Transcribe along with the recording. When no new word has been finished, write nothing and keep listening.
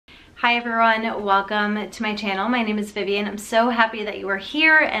Hi everyone, welcome to my channel. My name is Vivian. I'm so happy that you are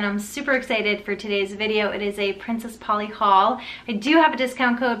here and I'm super excited for today's video. It is a Princess Polly haul. I do have a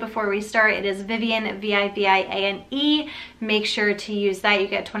discount code before we start. It is Vivian, V-I-V-I-A-N-E. Make sure to use that. You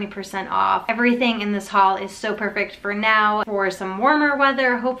get 20% off. Everything in this haul is so perfect for now, for some warmer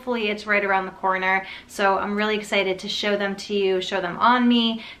weather. Hopefully it's right around the corner. So I'm really excited to show them to you, show them on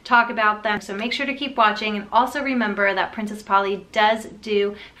me, talk about them. So make sure to keep watching, and also remember that Princess Polly does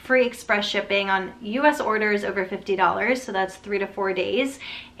do free express shipping on US orders over $50, so that's 3 to 4 days,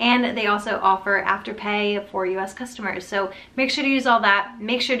 and they also offer AfterPay for US customers. So make sure to use all that,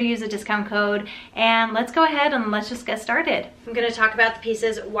 make sure to use a discount code, and let's go ahead and let's just get started. I'm going to talk about the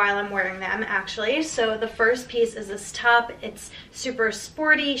pieces while I'm wearing them actually. So the first piece is this top. It's super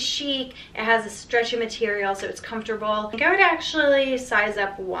sporty, chic, it has a stretchy material so it's comfortable. I think I would actually size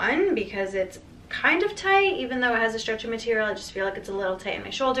up 1 because it's kind of tight. Even though it has a stretchy material, I just feel like it's a little tight in my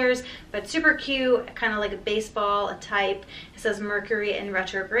shoulders, but super cute, kind of like a baseball type. It says Mercury in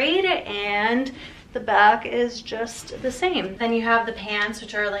retrograde, and the back is just the same. Then you have the pants,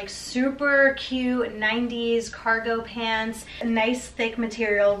 which are like super cute 90s cargo pants. Nice thick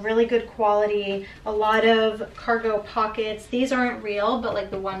material, really good quality, a lot of cargo pockets. These aren't real, but like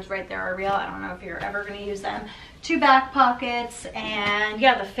the ones right there are real. I don't know if you're ever going to use them. 2 back pockets, and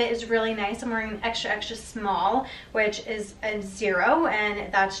yeah, the fit is really nice. I'm wearing an extra small, which is a 0,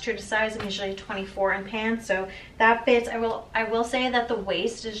 and that's true to size. I'm usually 24 in pants, so that fits. I will say that the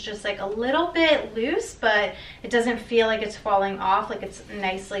waist is just like a little bit loose, but it doesn't feel like it's falling off. Like it's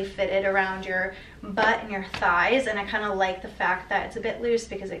nicely fitted around your butt and your thighs, and I kind of like the fact that it's a bit loose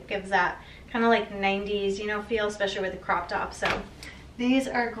because it gives that kind of like 90s, you know, feel, especially with the crop top. So these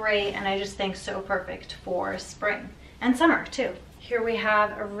are great, and I just think so perfect for spring and summer too. Here we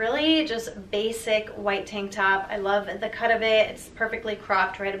have a really just basic white tank top. I love the cut of it. It's perfectly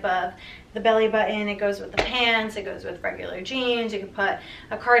cropped right above the belly button. It goes with the pants, it goes with regular jeans. You can put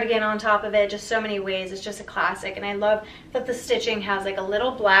a cardigan on top of it, just so many ways. It's just a classic, and I love that the stitching has like a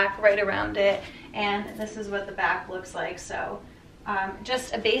little black right around it, and this is what the back looks like. So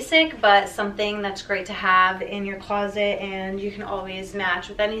just a basic, but something that's great to have in your closet, and you can always match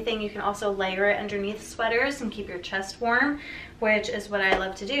with anything. You can also layer it underneath sweaters and keep your chest warm, which is what I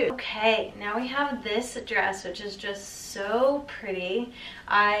love to do. Okay, now we have this dress, which is just so pretty.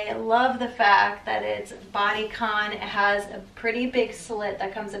 I love the fact that it's bodycon. It has a pretty big slit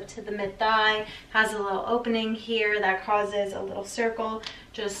that comes up to the mid-thigh, has a little opening here that causes a little circle.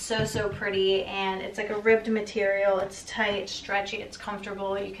 Just so pretty, and it's like a ribbed material. It's tight, stretchy, it's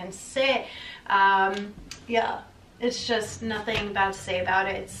comfortable, you can sit. Yeah, it's just nothing bad to say about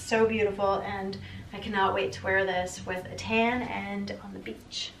it. It's so beautiful, and I cannot wait to wear this with a tan and on the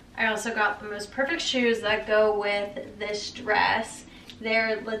beach. I also got the most perfect shoes that go with this dress.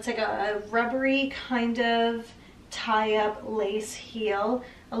 It's like a rubbery kind of tie-up lace heel,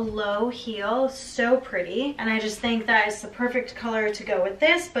 a low heel, so pretty, and I just think that is the perfect color to go with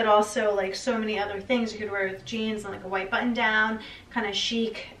this, but also like so many other things you could wear with jeans and like a white button down, kind of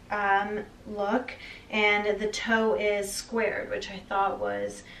chic look. And the toe is squared, which I thought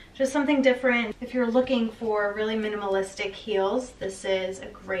was just something different. If you're looking for really minimalistic heels, this is a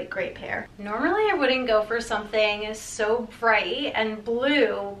great pair. Normally I wouldn't go for something so bright and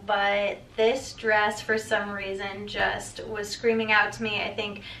blue, but this dress for some reason just was screaming out to me. I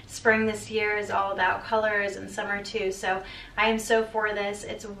think spring this year is all about colors, and summer too, so I am so for this.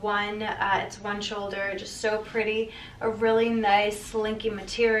 It's one shoulder, just so pretty, a really nice slinky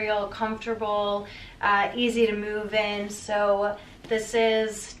material, comfortable, easy to move in. So this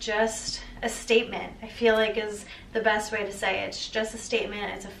is just a statement, I feel like is the best way to say it. It's just a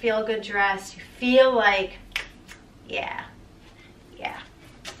statement. It's a feel-good dress. You feel like, yeah.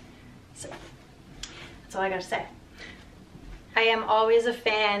 So that's all I gotta say. I am always a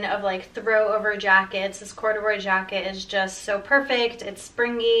fan of like throw over jackets. This corduroy jacket is just so perfect. It's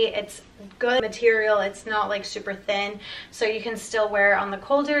springy, it's good material, it's not like super thin, so you can still wear it on the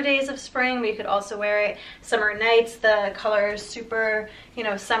colder days of spring, but you could also wear it summer nights. The color is super, you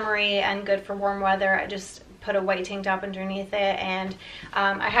know, summery and good for warm weather. I just put a white tank top underneath it, and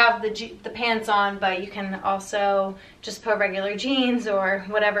I have the pants on, but you can also just put regular jeans or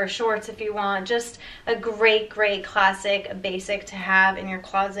whatever, shorts if you want. Just a great classic basic to have in your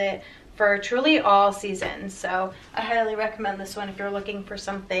closet for truly all seasons. So I highly recommend this one if you're looking for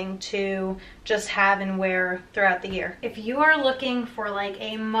something to just have and wear throughout the year. If you are looking for like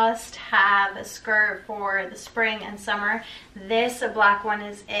a must-have skirt for the spring and summer, this black one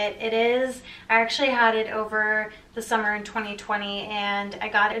is it. It is, I actually had it over the summer in 2020, and I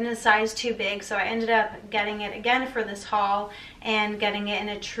got it in a size too big, so I ended up getting it again for this haul and getting it in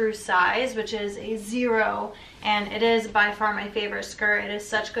a true size, which is a 0, and it is by far my favorite skirt. It is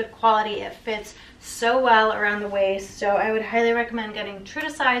such good quality. It fits so well around the waist, so I would highly recommend getting true to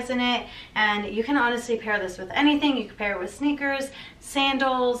size in it. And you can honestly pair this with anything. You can pair it with sneakers,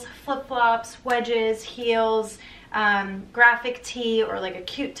 sandals, flip-flops, wedges, heels, graphic tee, or like a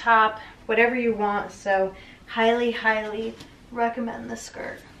cute top, whatever you want. So highly recommend this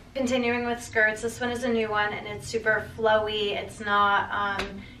skirt. Continuing with skirts, this one is a new one and it's super flowy. It's not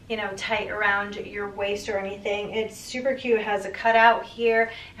you know, tight around your waist or anything. It's super cute. It has a cutout here.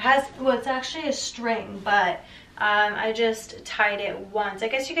 It has, well, it's actually a string, but I just tied it once. I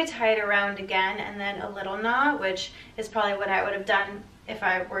guess you could tie it around again and then a little knot, which is probably what I would have done if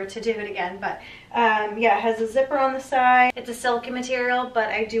I were to do it again. But yeah, it has a zipper on the side. It's a silky material, but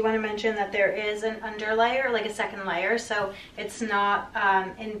I do want to mention that there is an underlayer, like a second layer, so it's not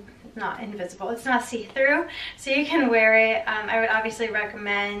not invisible, it's not see-through, so you can wear it. I would obviously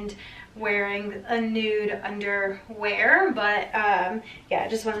recommend wearing a nude underwear, but yeah, I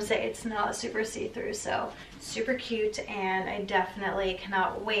just want to say it's not super see-through, so super cute, and I definitely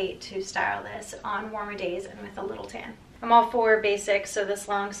cannot wait to style this on warmer days and with a little tan. I'm all for basics, so this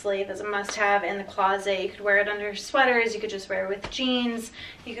long sleeve is a must-have in the closet. You could wear it under sweaters, you could just wear it with jeans,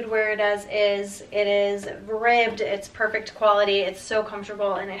 you could wear it as is. It is ribbed, it's perfect quality, it's so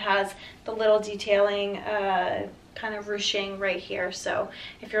comfortable, and it has the little detailing kind of ruching right here. So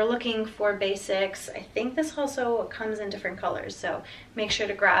if you're looking for basics, I think this also comes in different colors, so make sure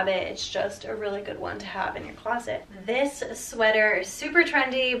to grab it. It's just a really good one to have in your closet. This sweater is super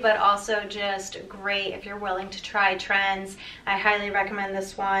trendy, but also just great if you're willing to try trends. I highly recommend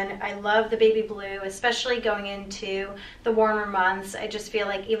this one. I love the baby blue, especially going into the warmer months. I just feel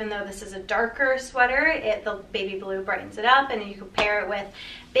like even though this is a darker sweater, the baby blue brightens it up, and you can pair it with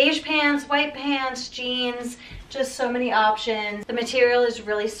beige pants, white pants, jeans, just so many options. The material is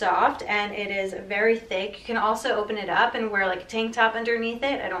really soft and it is very thick. You can also open it up and wear like a tank top underneath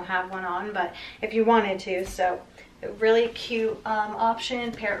it. I don't have one on, but if you wanted to, so a really cute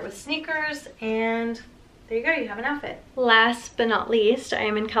option. Pair it with sneakers, and there you go, you have an outfit. Last but not least, I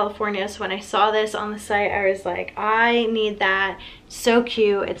am in California, so when I saw this on the site, I was like, I need that. So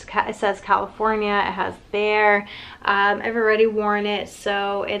cute. It says California, it has bear. I've already worn it,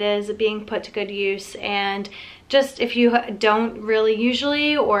 so it is being put to good use. And just if you don't really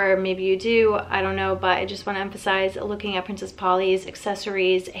usually, or maybe you do, I don't know, but I just want to emphasize looking at Princess Polly's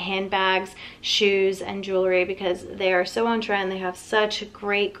accessories, handbags, shoes, and jewelry, because they are so on trend. They have such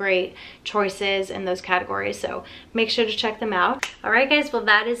great choices in those categories, so make sure to check them out. All right, guys, well,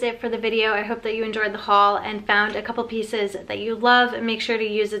 that is it for the video. I hope that you enjoyed the haul and found a couple pieces that you love. Make sure to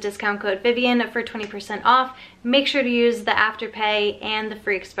use the discount code Vivian for 20% off. Make sure to use the AfterPay and the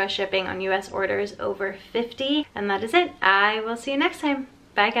free express shipping on US orders over $50. And that is it. I will see you next time.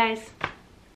 Bye, guys.